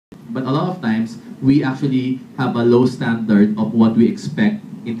But a lot of times, we actually have a low standard of what we expect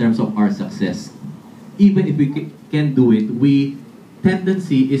in terms of our success. Even if we can do it,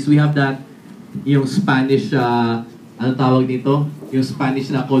 tendency is we have that yung Spanish, ano tawag dito? Yung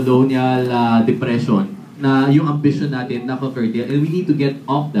Spanish na colonial depression, na yung ambition natin naka-curtail. And we need to get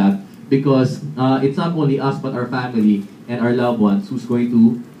off that because it's not only us but our family and our loved ones who's going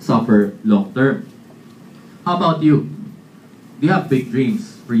to suffer long term. How about you? Do you have big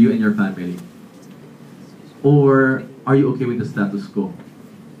dreams for you and your family? Or are you okay with the status quo?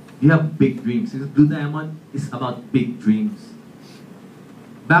 You have big dreams. Blue Diamond is about big dreams.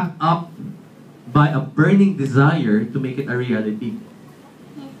 Backed up by a burning desire to make it a reality.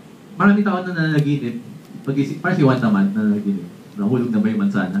 Maraming tao na nanaginip. Parang si Juan naman na nanaginip. Nahulog na ba yung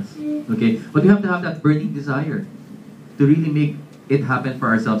mansanas? Okay? But we have to have that burning desire to really make it happen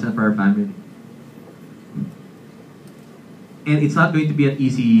for ourselves and for our family. And it's not going to be an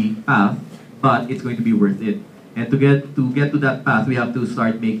easy path, but it's going to be worth it. And to get to that path, we have to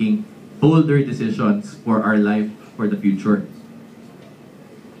start making bolder decisions for our life, for the future.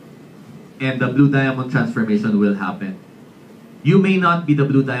 And the Blue Diamond transformation will happen. You may not be the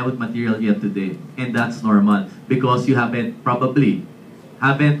Blue Diamond material yet today, and that's normal because you probably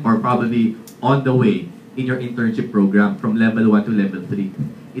on the way in your internship program from level 1 to level 3.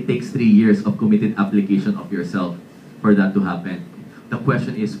 It takes 3 years of committed application of yourself for that to happen. The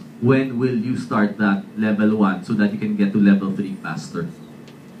question is, when will you start that level 1 so that you can get to level 3 faster?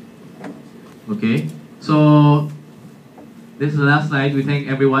 Okay? So, this is the last slide. We thank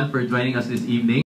everyone for joining us this evening.